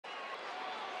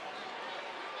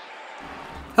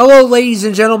Hello, ladies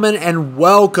and gentlemen, and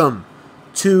welcome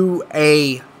to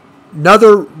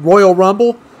another Royal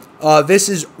Rumble. This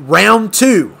is round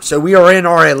 2, so we are in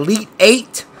our Elite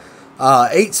 8.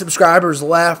 8 subscribers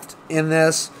left in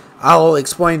this. I'll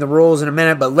explain the rules in a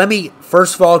minute, but let me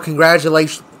first of all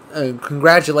congratulate,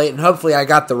 and hopefully I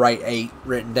got the right 8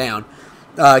 written down.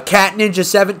 Cat Ninja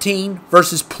 17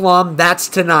 versus Plum. That's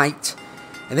tonight,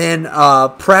 and then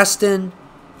Preston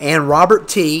and Robert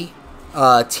T.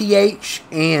 TH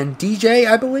and DJ,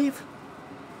 I believe.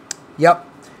 Yep.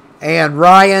 And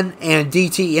Ryan and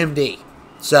DTMD.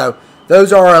 So,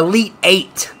 those are Elite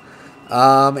 8.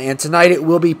 And tonight it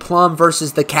will be Plum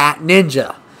versus the Cat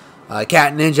Ninja.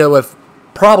 Cat Ninja with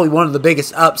probably one of the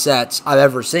biggest upsets I've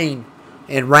ever seen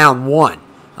in round 1.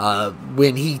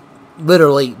 When he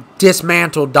literally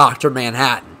dismantled Dr.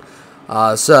 Manhattan.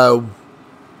 So,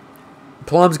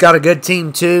 Plum's got a good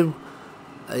team too.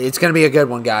 It's going to be a good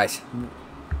one, guys.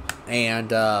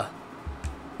 And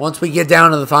once we get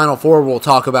down to the Final Four, we'll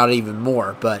talk about it even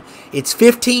more. But it's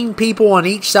 15 people on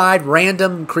each side,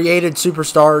 random created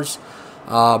superstars.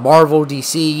 Marvel,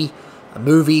 DC,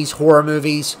 movies, horror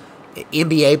movies,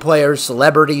 NBA players,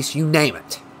 celebrities, you name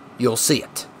it. You'll see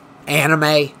it.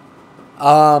 Anime.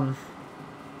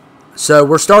 So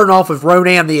we're starting off with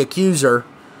Ronan the Accuser.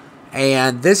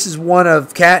 And this is one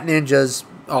of Cat Ninja's...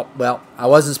 Oh, well, I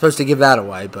wasn't supposed to give that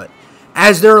away, but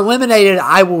as they're eliminated,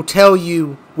 I will tell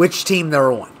you which team they're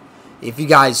on, if you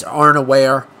guys aren't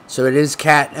aware. So it is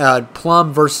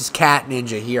Plum versus Cat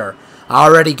Ninja here. I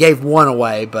already gave one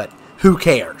away, but who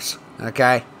cares,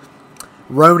 okay?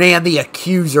 Ronan the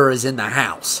Accuser is in the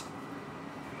house.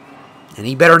 And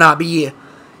he better not be,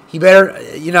 he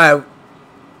better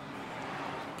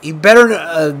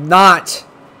not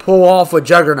pull off what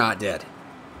Juggernaut did.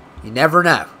 You never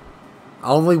know.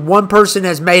 Only one person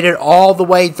has made it all the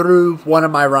way through one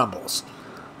of my Rumbles.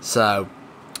 So,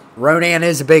 Ronan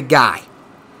is a big guy.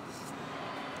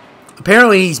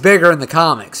 Apparently, he's bigger in the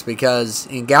comics because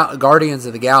in Guardians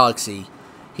of the Galaxy,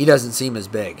 he doesn't seem as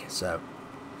big. So,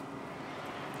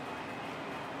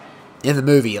 in the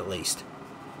movie, at least.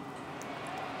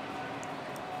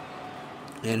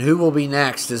 And who will be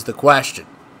next is the question.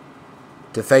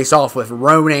 To face off with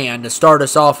Ronan to start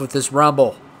us off with this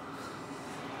Rumble.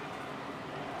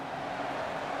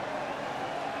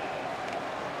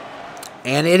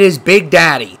 And it is Big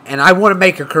Daddy. And I want to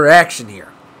make a correction here.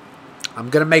 I'm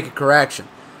going to make a correction.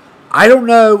 I don't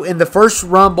know, in the first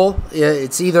Rumble,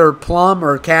 it's either Plum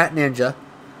or Cat Ninja.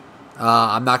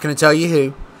 I'm not going to tell you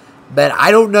who. But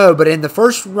I don't know. But in the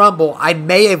first Rumble, I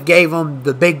may have gave him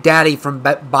the Big Daddy from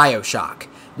Bioshock.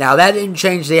 Now, that didn't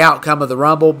change the outcome of the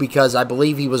Rumble because I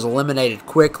believe he was eliminated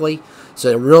quickly. So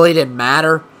it really didn't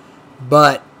matter.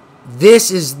 But this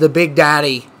is the Big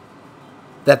Daddy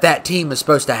that team is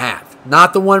supposed to have.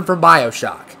 Not the one from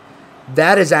Bioshock.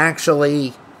 That is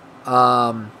actually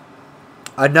another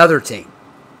team,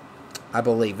 I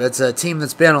believe. It's a team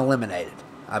that's been eliminated,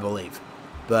 I believe.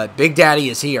 But Big Daddy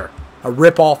is here. A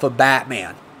ripoff of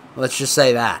Batman. Let's just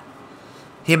say that.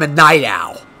 Him and Night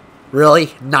Owl.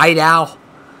 Really? Night Owl?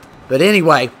 But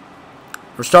anyway,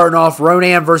 we're starting off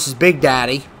Ronan versus Big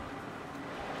Daddy.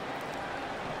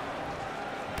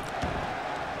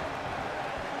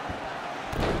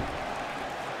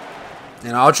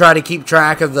 And I'll try to keep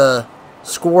track of the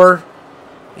score.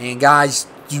 And guys,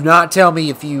 do not tell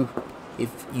me if you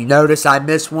notice I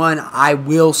missed one. I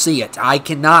will see it. I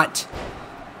cannot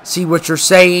see what you're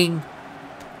saying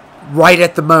right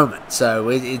at the moment. So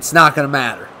it's not going to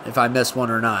matter if I miss one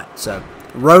or not. So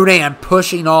Ronan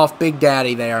pushing off Big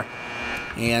Daddy there.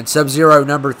 And Sub-Zero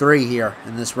number 3 here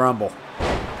in this Rumble.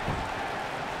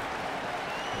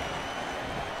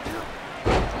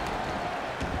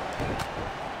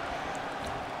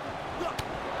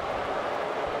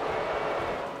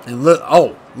 And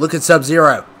look at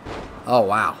Sub-Zero. Oh,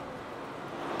 wow.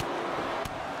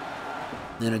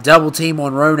 And a double team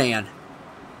on Ronan.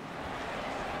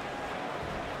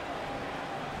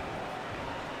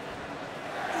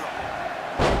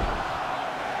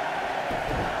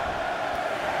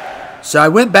 So I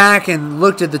went back and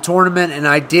looked at the tournament, and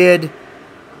I did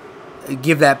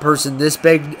give that person this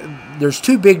big. There's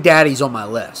 2 Big Daddies on my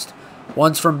list.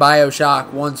 One's from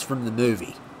Bioshock, one's from the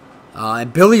movie.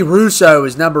 And Billy Russo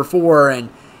is number 4, and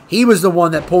he was the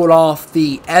one that pulled off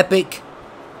the epic,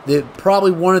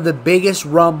 probably one of the biggest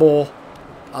Rumble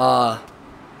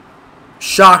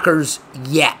shockers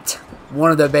yet.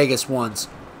 One of the biggest ones.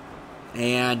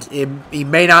 And he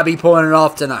may not be pulling it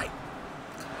off tonight.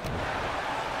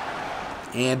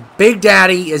 And Big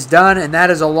Daddy is done, and that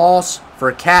is a loss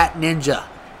for Cat Ninja.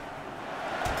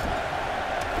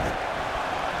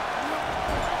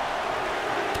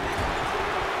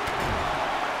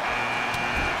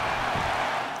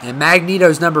 And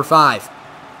Magneto's number 5.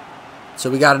 So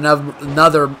we got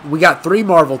we got 3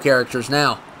 Marvel characters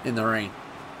now in the ring.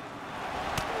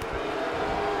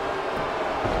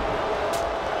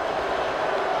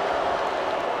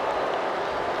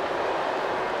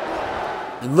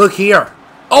 And look here.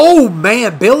 Oh,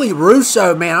 man, Billy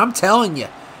Russo, man, I'm telling you.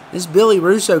 This Billy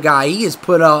Russo guy, he has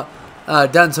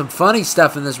done some funny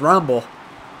stuff in this Rumble.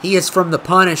 He is from The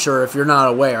Punisher, if you're not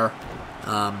aware.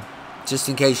 Just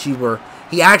in case you were.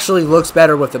 He actually looks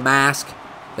better with the mask.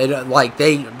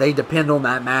 They depend on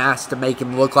that mask to make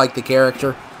him look like the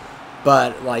character.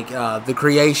 But, like, the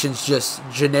creation's just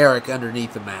generic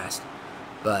underneath the mask.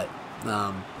 But,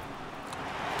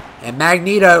 and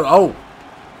Magneto, oh,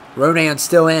 Ronan's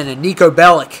still in, and Nico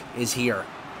Bellic is here.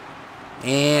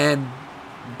 And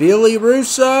Billy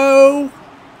Russo,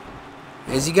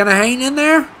 is he going to hang in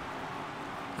there?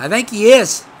 I think he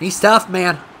is. He's tough,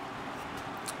 man.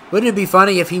 Wouldn't it be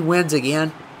funny if he wins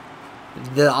again?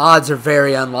 The odds are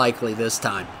very unlikely this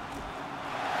time.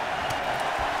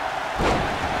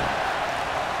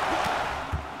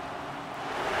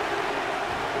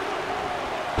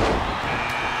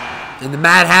 And the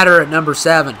Mad Hatter at number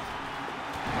 7.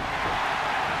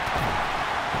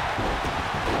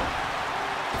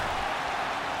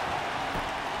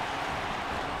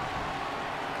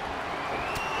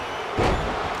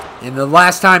 And the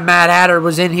last time Mad Hatter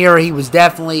was in here, he was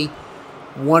definitely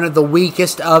one of the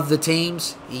weakest of the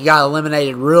teams. He got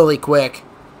eliminated really quick.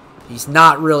 He's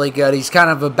not really good. He's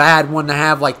kind of a bad one to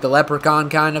have, like the Leprechaun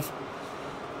kind of.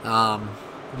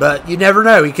 But you never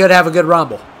know. He could have a good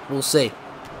Rumble. We'll see.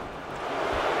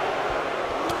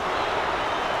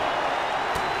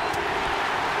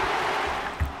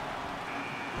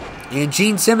 And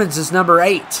Gene Simmons is number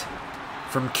 8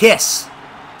 from Kiss.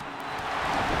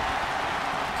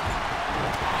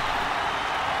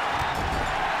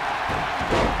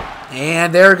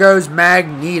 And there goes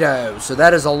Magneto. So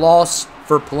that is a loss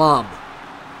for Plum.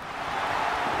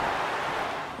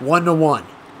 1-1.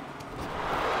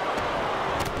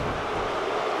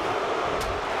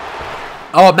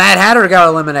 Oh, Mad Hatter got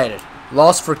eliminated.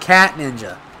 Loss for Cat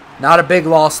Ninja. Not a big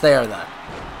loss there, though.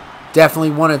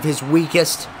 Definitely one of his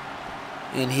weakest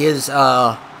in his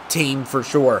team for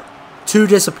sure. 2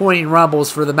 disappointing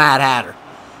Rumbles for the Mad Hatter.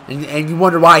 And you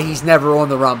wonder why he's never on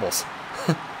the Rumbles.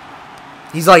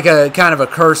 He's like a kind of a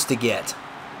curse to get.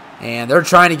 And they're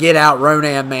trying to get out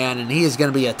Ronan, man, and he is going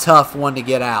to be a tough one to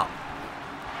get out.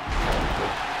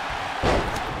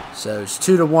 So it's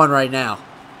 2-1 right now.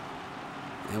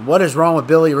 And what is wrong with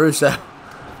Billy Russo?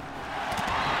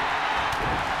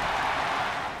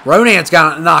 Ronan's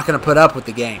not going to put up with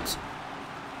the games.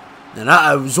 And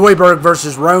Zoidberg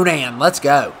versus Ronan. Let's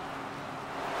go.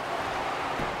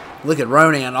 Look at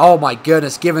Ronan. Oh, my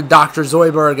goodness. Giving Dr.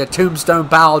 Zoidberg a tombstone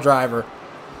pile driver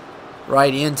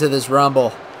right into this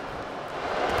Rumble.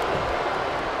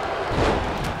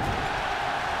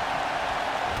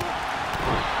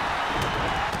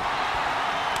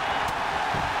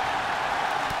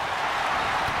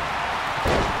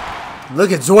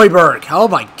 Look at Zoidberg. Oh,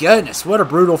 my goodness. What a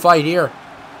brutal fight here.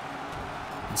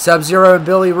 Sub-Zero and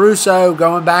Billy Russo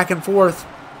going back and forth.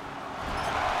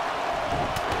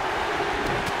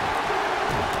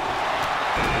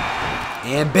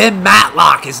 And Ben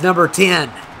Matlock is number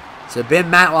 10. So Ben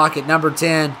Matlock at number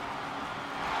 10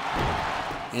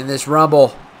 in this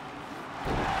Rumble.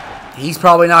 He's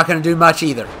probably not going to do much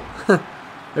either.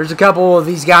 There's a couple of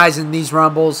these guys in these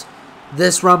Rumbles,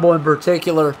 this Rumble in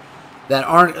particular, that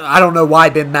aren't, I don't know why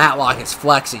Ben Matlock is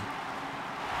flexing.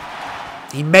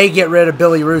 He may get rid of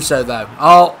Billy Russo, though.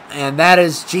 Oh, and that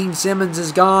is Gene Simmons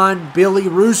is gone. Billy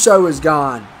Russo is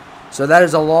gone. So that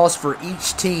is a loss for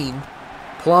each team.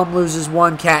 Plum loses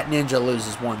 1. Cat Ninja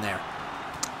loses 1 there.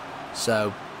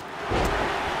 So,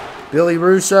 Billy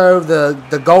Russo,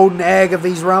 the golden egg of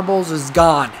these Rumbles, is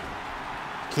gone.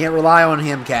 Can't rely on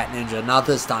him, Cat Ninja. Not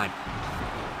this time.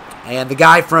 And the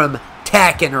guy from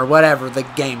Tekken, or whatever the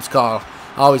game's called.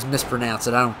 I always mispronounce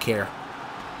it. I don't care.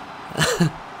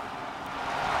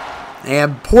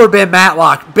 And poor Ben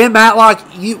Matlock. Ben Matlock,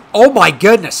 you... Oh, my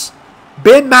goodness.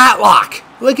 Ben Matlock.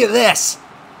 Look at this.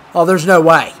 Oh, there's no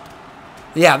way.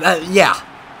 Yeah, yeah.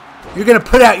 You're going to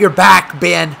put out your back,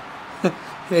 Ben.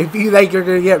 If you think you're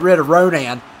going to get rid of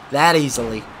Ronan that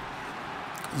easily.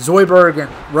 Zoidberg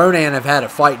and Ronan have had a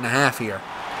fight and a half here.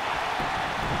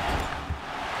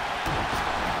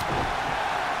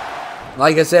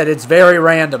 Like I said, it's very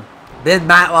random. Ben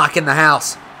Matlock in the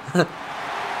house.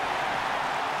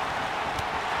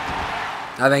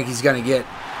 I think he's going to get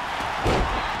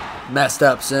messed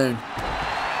up soon.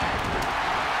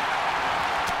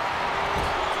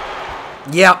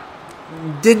 Yep.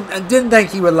 didn't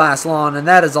think he would last long, and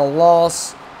that is a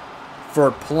loss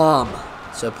for Plum.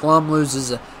 So Plum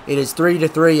loses. It is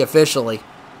 3-3 officially,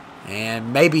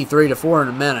 and maybe 3-4 in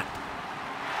a minute.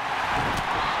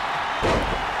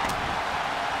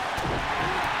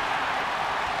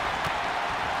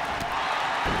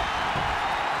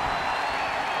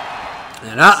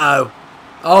 And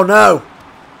oh no,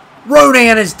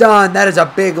 Rodan is done. That is a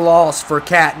big loss for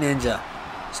Cat Ninja.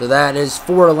 So that is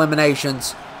 4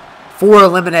 eliminations. 4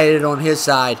 eliminated on his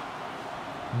side.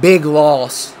 Big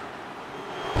loss.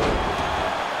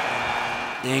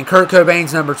 And Kurt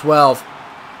Cobain's number 12.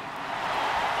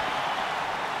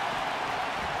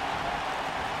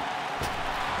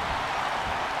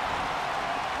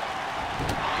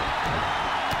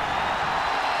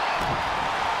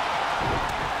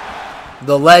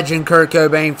 The legend Kurt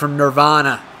Cobain from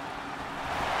Nirvana.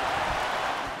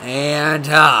 And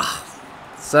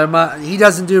he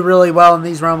doesn't do really well in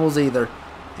these rumbles either.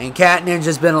 And Cat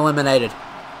Ninja's been eliminated.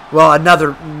 Well,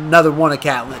 another one of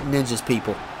Cat Ninja's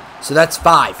people. So that's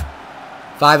 5.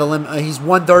 He's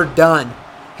 1/3 done.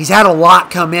 He's had a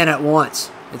lot come in at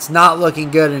once. It's not looking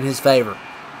good in his favor.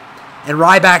 And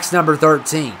Ryback's number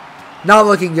 13. Not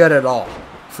looking good at all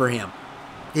for him.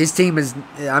 His team is,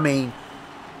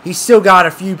 he's still got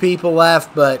a few people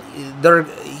left, but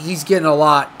he's getting a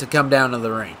lot to come down to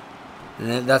the ring.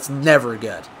 And that's never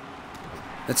good.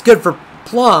 That's good for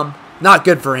Plum, not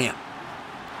good for him.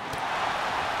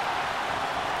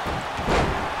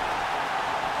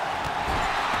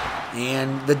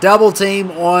 And the double team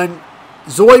on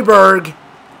Zoidberg.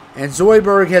 And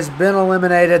Zoidberg has been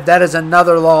eliminated. That is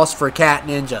another loss for Cat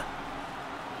Ninja.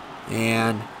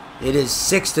 And it is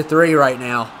 6-3 right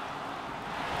now.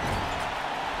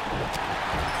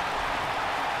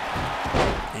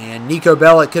 And Nico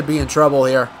Bellic could be in trouble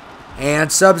here.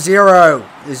 And Sub-Zero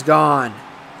is gone.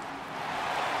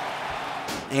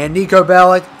 And Nico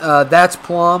Bellic, that's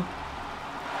Plum.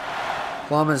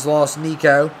 Plum has lost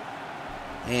Nico.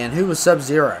 And who was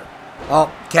Sub-Zero?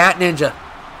 Oh, Cat Ninja.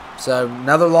 So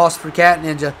another loss for Cat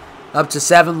Ninja. Up to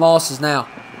 7 losses now.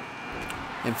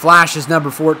 And Flash is number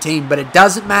 14. But it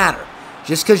doesn't matter.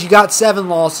 Just because you got 7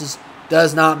 losses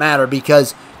does not matter.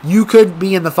 Because you could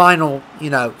be in the final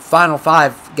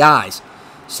 5 guys.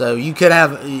 So you could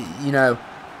have,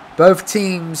 both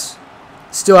teams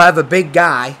still have a big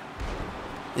guy.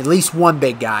 At least one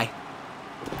big guy.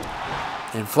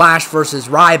 And Flash versus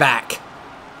Ryback.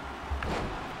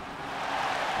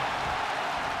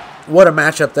 What a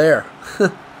matchup there.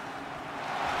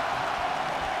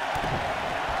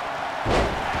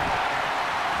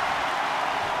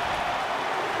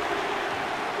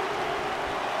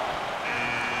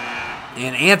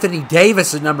 And Anthony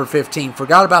Davis is number 15.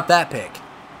 Forgot about that pick.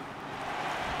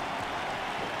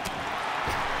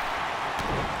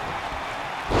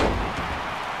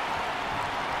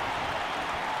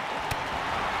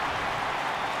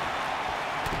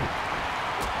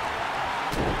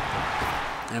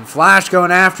 And Flash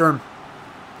going after him.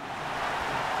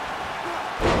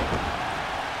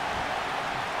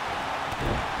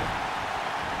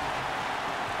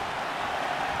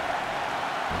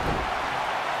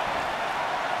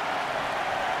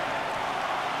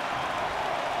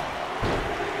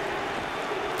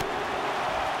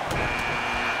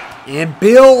 And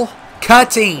Bill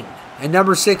Cutting at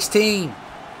number 16.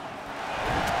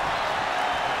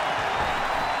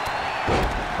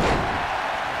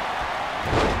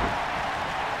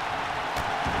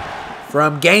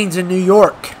 From Gainesville, New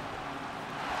York.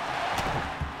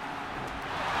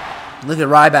 Look at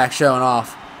Ryback showing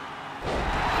off.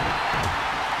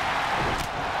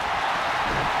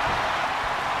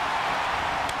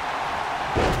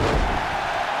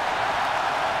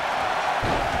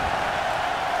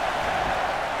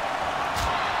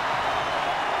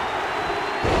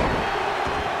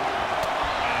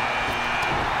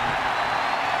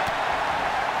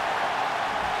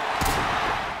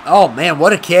 Oh man,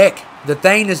 what a kick. The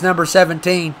Thane is number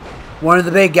 17. One of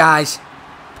the big guys.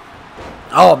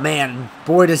 Oh, man.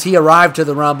 Boy, does he arrive to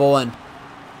the Rumble. And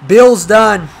Bill's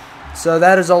done. So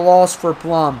that is a loss for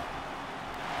Plum.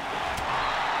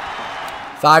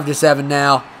 5-7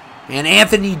 now. And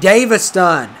Anthony Davis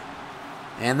done.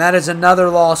 And that is another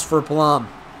loss for Plum.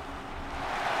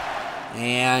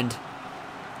 And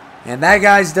that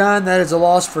guy's done. That is a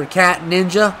loss for Cat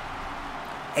Ninja.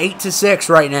 8-6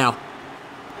 right now.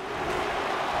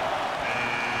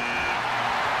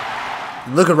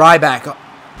 Look at Ryback.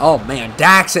 Oh, man.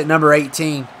 Dax at number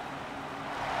 18.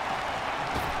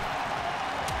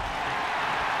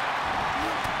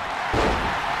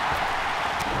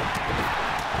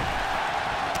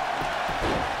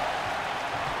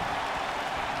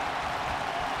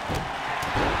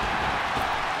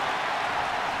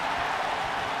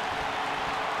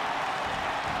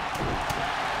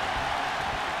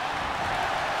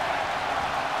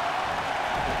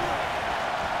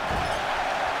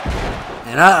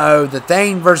 And uh-oh, the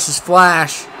Thane versus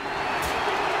Flash.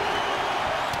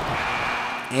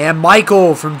 And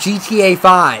Michael from GTA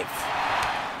 5.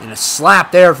 And a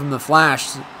slap there from the Flash.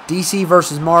 DC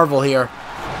versus Marvel here.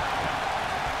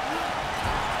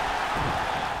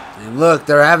 And look,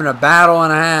 they're having a battle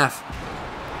and a half.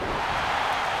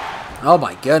 Oh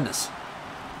my goodness.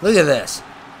 Look at this.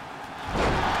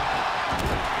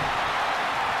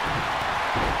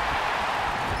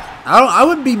 I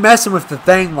wouldn't be messing with the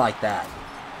Thing like that.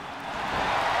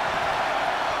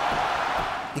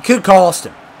 It could cost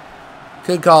him.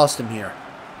 Could cost him here.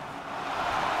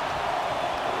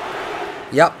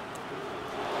 Yep.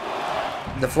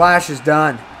 The Flash is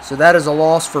done. So that is a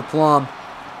loss for Plum.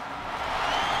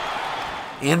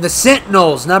 And the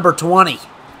Sentinels, number 20.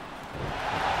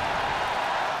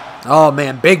 Oh,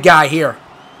 man. Big guy here.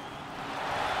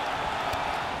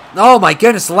 Oh, my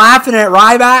goodness. Laughing at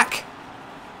Ryback?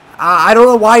 I don't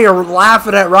know why you're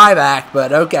laughing at Ryback,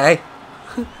 but okay.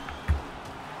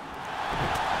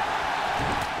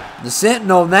 The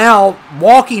Sentinel now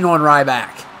walking on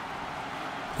Ryback.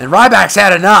 And Ryback's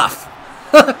had enough.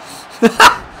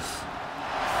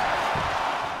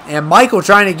 And Michael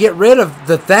trying to get rid of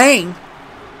the Thing.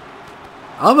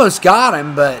 Almost got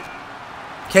him, but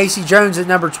Casey Jones at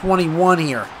number 21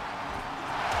 here.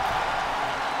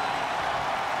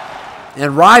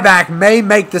 And Ryback may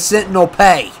make the Sentinel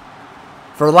pay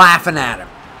for laughing at him.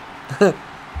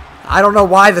 I don't know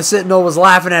why the Sentinel was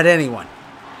laughing at anyone.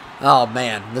 Oh,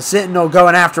 man. The Sentinel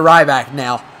going after Ryback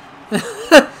now.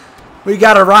 We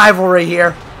got a rivalry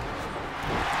here.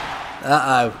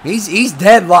 Uh-oh. He's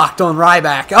deadlocked on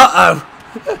Ryback. Uh-oh.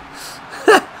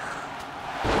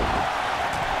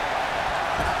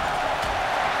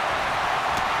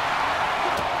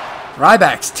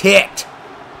 Ryback's ticked.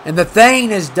 And the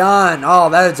Thane is done. Oh,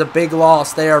 that is a big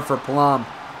loss there for Plum.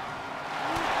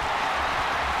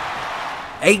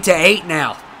 8-8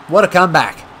 now. What a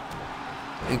comeback.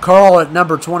 And Carl at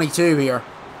number 22 here.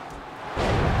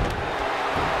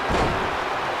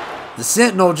 The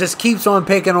Sentinel just keeps on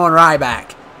picking on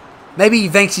Ryback. Maybe he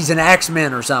thinks he's an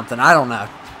X-Men or something. I don't know.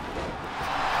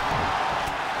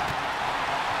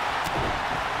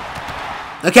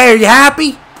 Okay, are you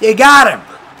happy? You got him.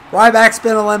 Ryback's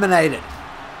been eliminated.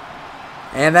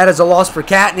 And that is a loss for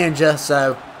Cat Ninja,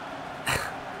 so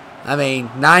I mean,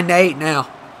 9-8 now.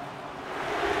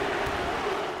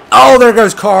 Oh, there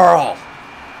goes Carl.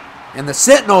 And the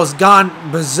Sentinel has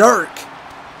gone berserk.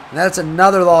 And that's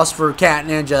another loss for Cat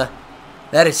Ninja.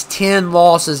 That is 10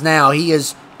 losses now. He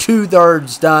is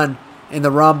 2/3 done in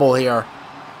the Rumble here.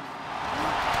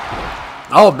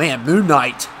 Oh, man, Moon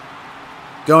Knight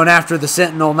going after the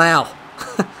Sentinel now.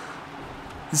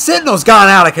 The Sentinel's gone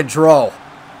out of control.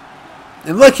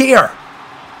 And look here.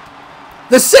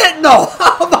 The Sentinel!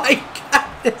 Oh, my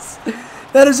goodness.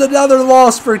 That is another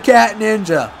loss for Cat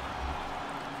Ninja.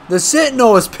 The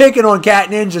Sentinel is picking on Cat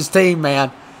Ninja's team,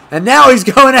 man. And now he's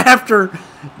going after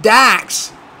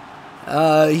Dax.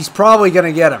 He's probably going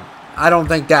to get him. I don't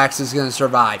think Dax is going to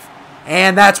survive.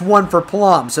 And that's one for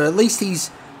Plum. So at least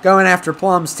he's going after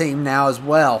Plum's team now as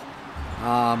well.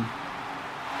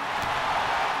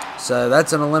 So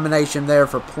that's an elimination there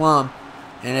for Plum.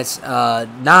 And it's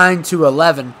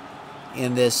 9-11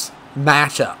 in this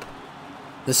matchup.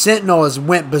 The Sentinel has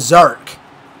went berserk.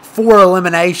 4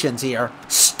 eliminations here.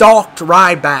 Stalked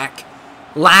Ryback.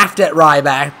 Laughed at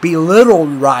Ryback.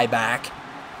 Belittled Ryback.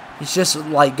 He's just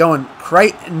like going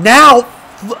crazy. Now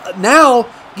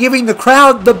giving the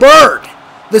crowd the bird.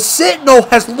 The Sentinel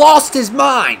has lost his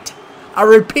mind. I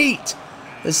repeat.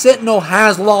 The Sentinel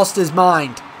has lost his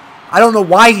mind. I don't know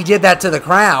why he did that to the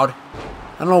crowd.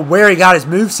 I don't know where he got his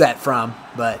moveset from,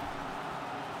 but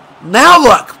now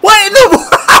look. What in the world?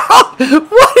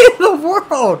 What in the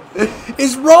world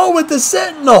is wrong with the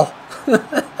Sentinel?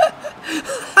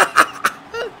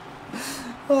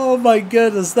 Oh my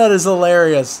goodness, that is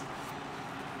hilarious.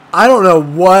 I don't know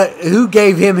who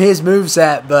gave him his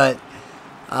moveset, but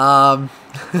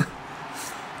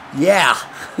yeah.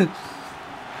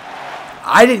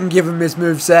 I didn't give him his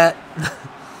moveset.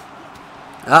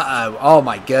 Uh-oh. Oh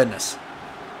my goodness.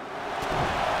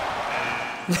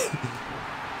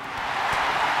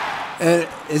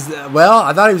 Well,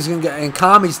 I thought he was going to get... And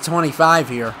Kami's 25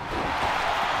 here.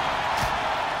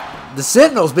 The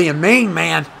Sentinel's being mean,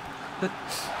 man.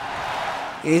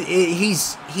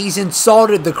 He's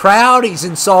insulted the crowd. He's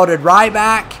insulted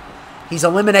Ryback. He's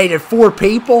eliminated 4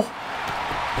 people.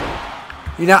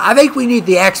 You know, I think we need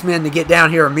the X-Men to get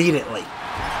down here immediately.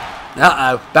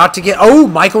 Uh-oh. About to get... Oh,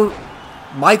 Michael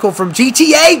from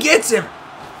GTA gets him.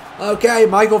 Okay,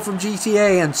 Michael from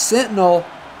GTA. And Sentinel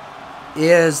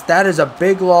that is a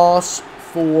big loss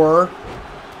for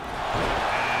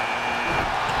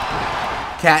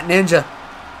Cat Ninja.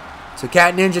 So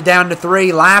Cat Ninja down to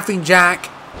 3. Laughing Jack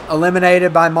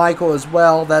eliminated by Michael as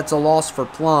well. That's a loss for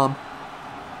Plum.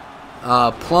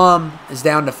 Plum is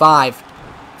down to 5.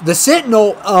 The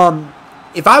Sentinel,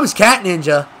 if I was Cat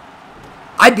Ninja,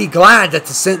 I'd be glad that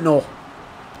the Sentinel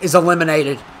is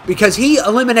eliminated because he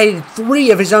eliminated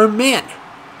 3 of his own men.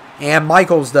 And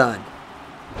Michael's done.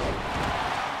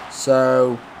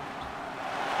 So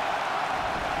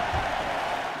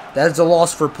that's a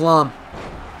loss for Plum.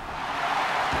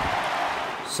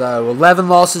 So 11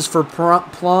 losses for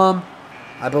Plum.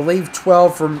 I believe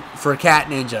 12 for Cat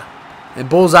Ninja. And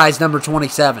Bullseye's number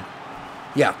 27.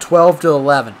 Yeah, 12 to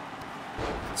 11.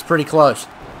 It's pretty close.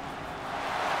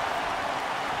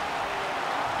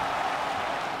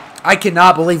 I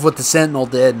cannot believe what the Sentinel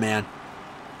did, man.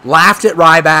 Laughed at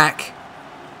Ryback.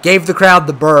 Gave the crowd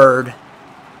the bird.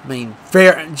 I mean,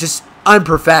 fair, just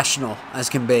unprofessional as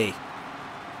can be.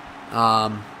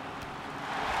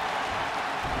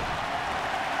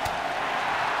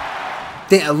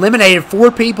 They eliminated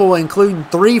 4 people, including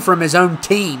 3 from his own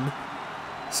team.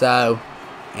 So,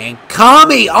 and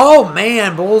Kami, oh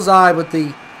man, Bullseye with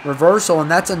the reversal,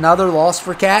 and that's another loss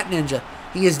for Cat Ninja.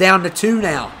 He is down to 2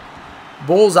 now.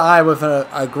 Bullseye with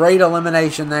a great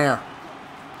elimination there.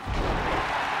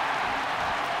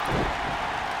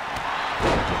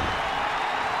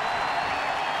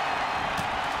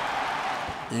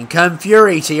 And Kung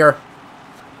Fury's here.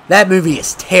 That movie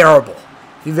is terrible.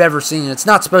 If you've ever seen it, it's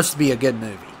not supposed to be a good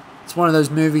movie. It's one of those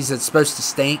movies that's supposed to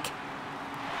stink.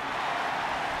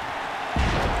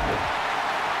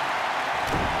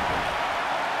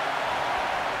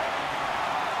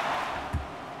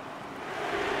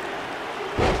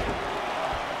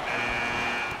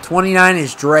 #29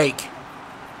 is Drake.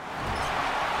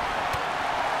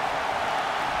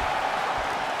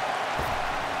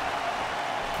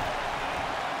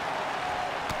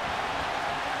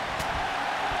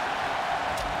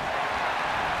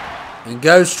 And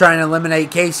Ghost trying to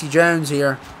eliminate Casey Jones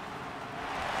here.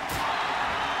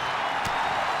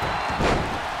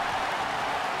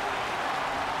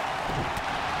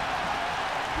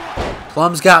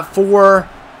 Plum's got 4.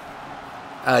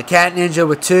 Cat Ninja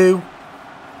with 2.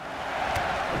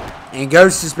 And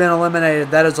Ghost has been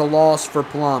eliminated. That is a loss for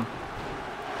Plum.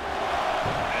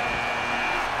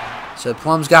 So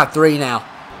Plum's got 3 now.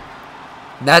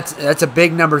 And that's a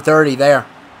big number 30 there.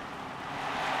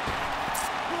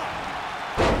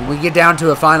 When we get down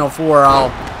to a Final 4,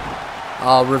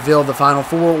 I'll reveal the Final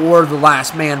 4 or the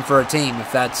last man for a team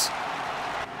if that's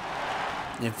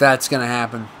going to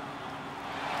happen.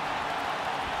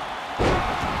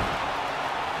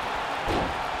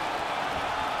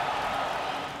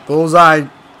 Bullseye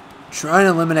trying to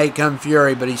eliminate Kung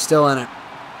Fury, but he's still in it.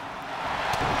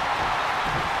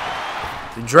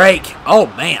 And Drake, oh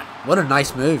man, what a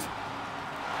nice move.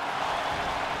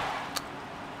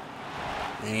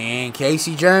 And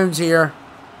Casey Jones here.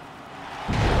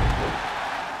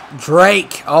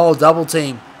 Drake, oh, double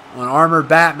team on Armored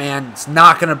Batman. It's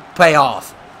not going to pay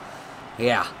off.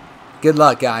 Yeah, good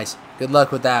luck, guys. Good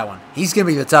luck with that one. He's going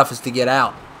to be the toughest to get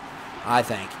out, I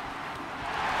think.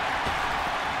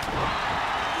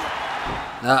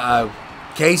 Uh-oh.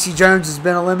 Casey Jones has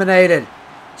been eliminated.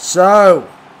 So,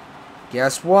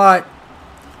 guess what?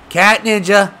 Cat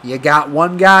Ninja, you got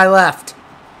 1 guy left.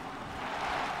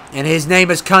 And his name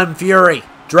is Kung Fury.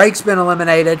 Drake's been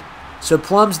eliminated. So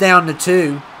Plum's down to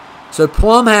 2. So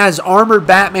Plum has Armored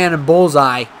Batman and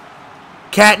Bullseye.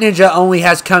 Cat Ninja only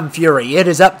has Kung Fury. It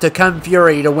is up to Kung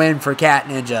Fury to win for Cat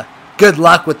Ninja. Good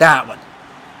luck with that one.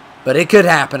 But it could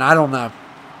happen. I don't know.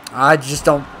 I just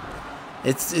don't.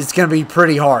 It's going to be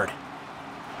pretty hard.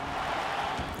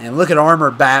 And look at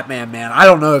Armored Batman, man. I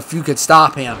don't know if you could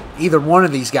stop him. Either one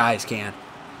of these guys can.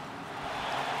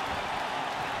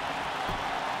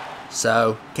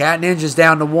 So, Cat Ninja's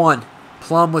down to 1.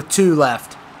 Plum with 2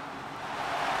 left.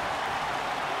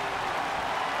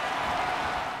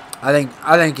 I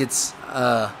think it's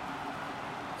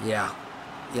yeah.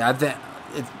 I think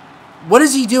what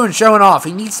is he doing showing off?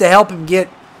 He needs to help him get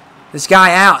this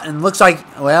guy out, and looks like,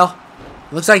 well,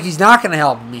 looks like he's not going to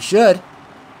help him. He should.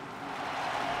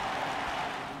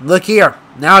 Look here.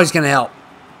 Now he's going to help.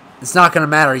 It's not going to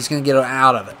matter. He's going to get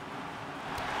out of it.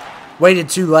 Waited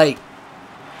too late.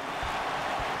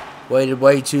 Waited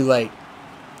way too late.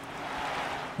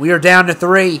 We are down to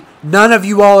 3. None of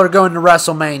you all are going to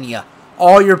WrestleMania.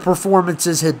 All your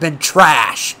performances have been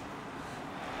trash.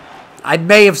 I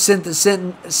may have sent the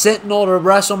Sentinel to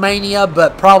WrestleMania,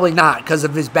 but probably not because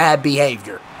of his bad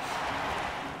behavior.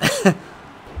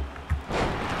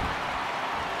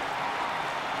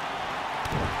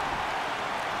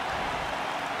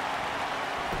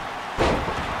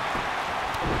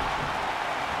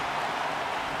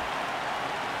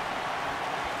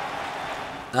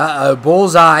 Uh-oh,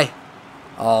 bullseye.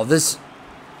 Oh, this...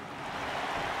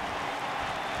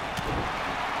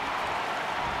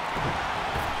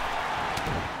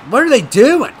 What are they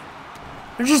doing?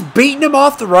 They're just beating him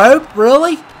off the rope?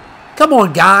 Really? Come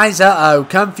on, guys. Uh-oh.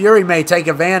 Kung Fury may take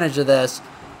advantage of this.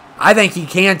 I think he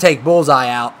can take Bullseye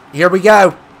out. Here we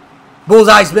go.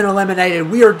 Bullseye's been eliminated.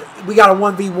 We got a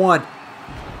 1v1.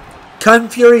 Kung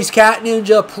Fury's Cat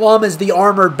Ninja. Plum is the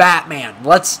Armored Batman.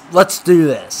 Let's do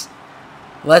this.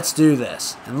 Let's do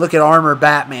this. And look at Armored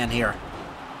Batman here.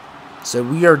 So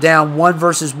we are down 1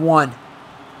 versus 1.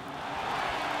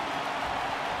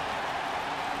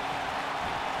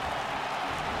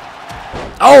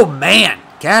 Oh, man.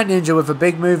 Cat Ninja with a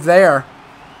big move there.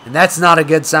 And that's not a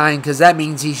good sign because that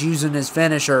means he's using his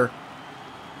finisher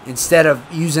instead of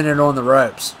using it on the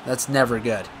ropes. That's never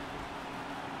good.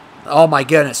 Oh, my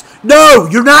goodness. No,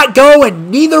 you're not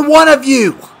going. Neither one of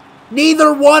you.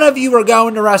 Neither one of you are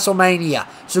going to WrestleMania.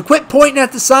 So quit pointing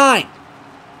at the sign.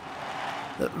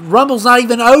 The Rumble's not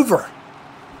even over.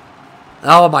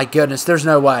 Oh, my goodness. There's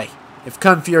no way. If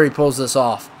Kung Fury pulls this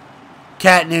off.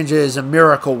 Cat Ninja is a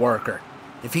miracle worker.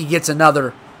 If he gets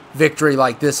another victory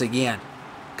like this again.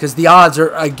 Because the odds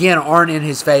aren't in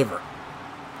his favor.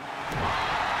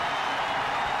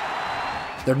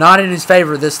 They're not in his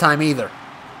favor this time either.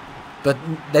 But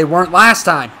they weren't last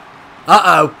time.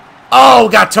 Uh-oh. Oh,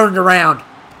 got turned around.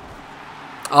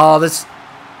 Oh, this...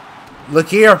 Look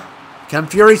here. Kung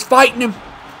Fury's fighting him.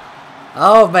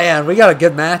 Oh, man. We got a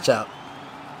good matchup.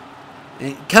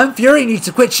 And Kung Fury needs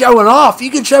to quit showing off. You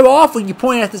can show off when you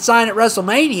point at the sign at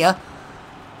WrestleMania.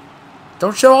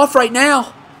 Don't show off right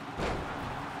now.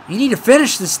 You need to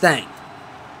finish this thing.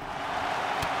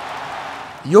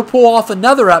 You'll pull off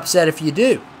another upset if you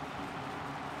do.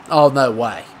 Oh, no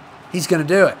way. He's going to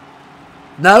do it.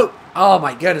 Nope. Oh,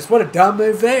 my goodness. What a dumb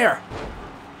move there.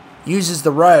 Uses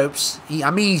the ropes.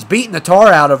 He's beating the tar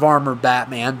out of Armored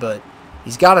Batman, but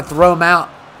he's got to throw him out.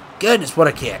 Goodness, what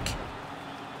a kick.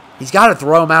 He's got to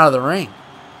throw him out of the ring.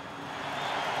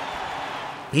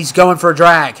 He's going for a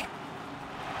drag.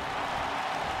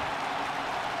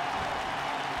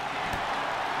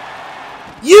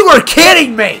 You were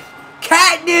kidding me!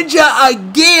 Cat Ninja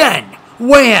again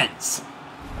wins.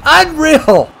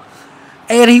 Unreal.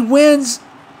 And he wins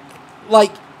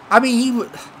like, I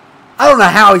don't know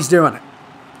how he's doing it.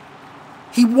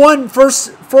 He won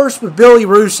first with Billy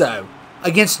Russo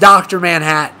against Dr.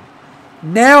 Manhattan.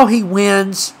 Now he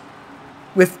wins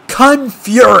with Kung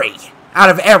Fury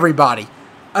out of everybody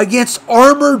against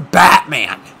Armored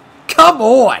Batman. Come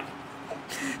on.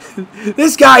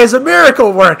 This guy is a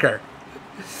miracle worker.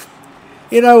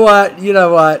 You know what?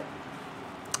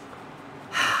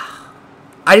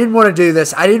 I didn't want to do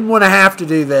this. I didn't want to have to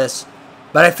do this.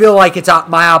 But I feel like it's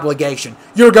my obligation.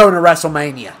 You're going to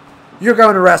WrestleMania. You're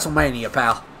going to WrestleMania,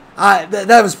 pal.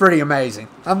 That was pretty amazing.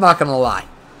 I'm not going to lie.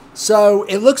 So,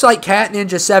 it looks like Cat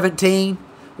Ninja 17,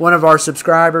 one of our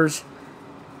subscribers,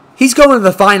 he's going to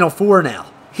the Final Four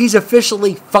now. He's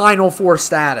officially Final Four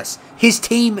status. His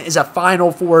team is a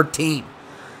Final Four team.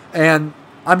 And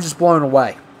I'm just blown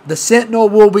away. The Sentinel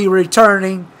will be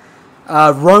returning.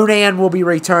 Ronan will be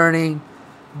returning.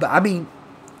 But,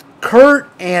 Kurt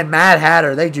and Mad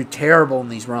Hatter, they do terrible in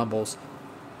these Rumbles.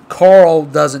 Carl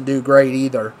doesn't do great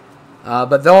either.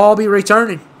 But they'll all be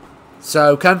returning.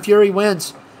 So, Kung Fury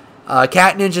wins.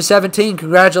 Cat Ninja 17,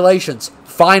 congratulations.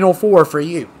 Final Four for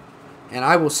you. And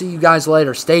I will see you guys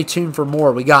later. Stay tuned for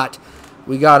more. We got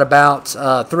about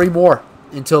 3 more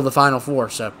until the Final Four.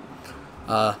 So,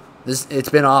 it's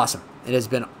been awesome. It has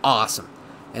been awesome.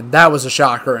 And that was a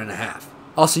shocker and a half.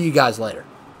 I'll see you guys later.